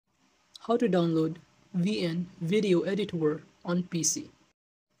How to download VN Video Editor on PC.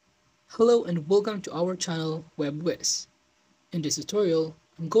 Hello and welcome to our channel Whizz. In this tutorial,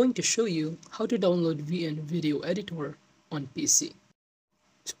 I'm going to show you how to download VN Video Editor on PC.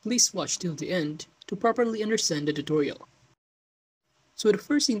 So please watch till the end to properly understand the tutorial. So the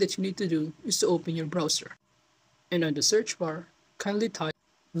first thing that you need to do is to open your browser. And on the search bar, kindly type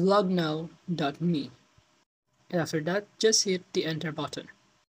vlognow.me. And after that, just hit the enter button.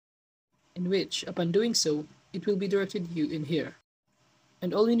 In which, upon doing so, it will be directed you in here.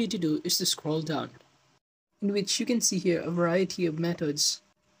 And all you need to do is to scroll down, in which you can see here a variety of methods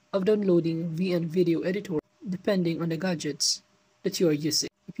of downloading VN Video Editor depending on the gadgets that you are using.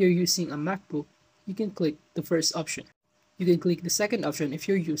 If you're using a MacBook, you can click the first option. You can click the second option if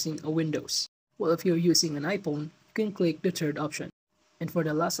you're using a Windows. Well, if you're using an iPhone, you can click the third option. And for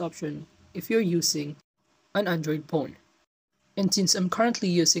the last option, if you're using an Android phone. And since I'm currently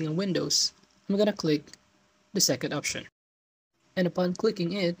using a Windows, I'm gonna click the second option. And upon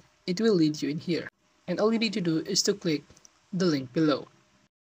clicking it, it will lead you in here. And all you need to do is to click the link below.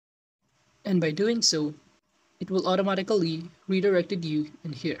 And by doing so, it will automatically redirect you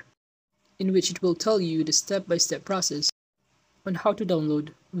in here, in which it will tell you the step-by-step process on how to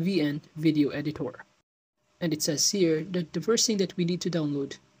download VN Video Editor. And it says here that the first thing that we need to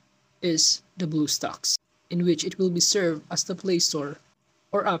download is the BlueStacks, in which it will be served as the Play Store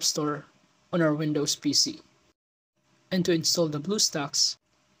or App Store on our Windows PC. And to install the BlueStacks,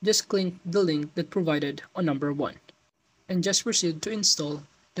 just click the link that provided on number 1, and just proceed to install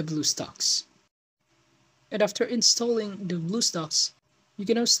the BlueStacks. And after installing the BlueStacks, you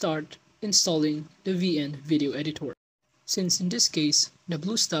can now start installing the VN Video Editor, since in this case, the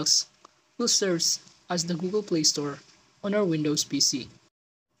BlueStacks will serve as the Google Play Store on our Windows PC.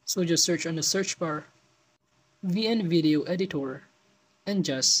 So just search on the search bar VN Video Editor and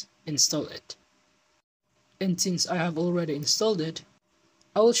just install it. And since I have already installed it,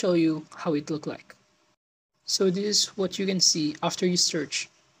 I will show you how it looks like. So this is what you can see after you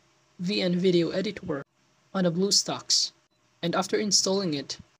search VN Video Editor on the BlueStacks. And after installing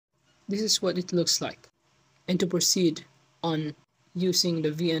it, this is what it looks like. And to proceed on using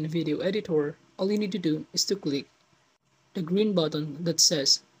the VN Video Editor, all you need to do is to click the green button that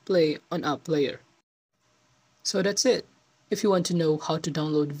says Play on App Player. So that's it. If you want to know how to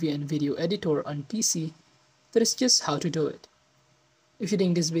download VN Video Editor on PC, that is just how to do it. If you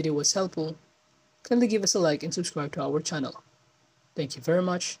think this video was helpful, kindly give us a like and subscribe to our channel. Thank you very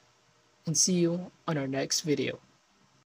much, and see you on our next video.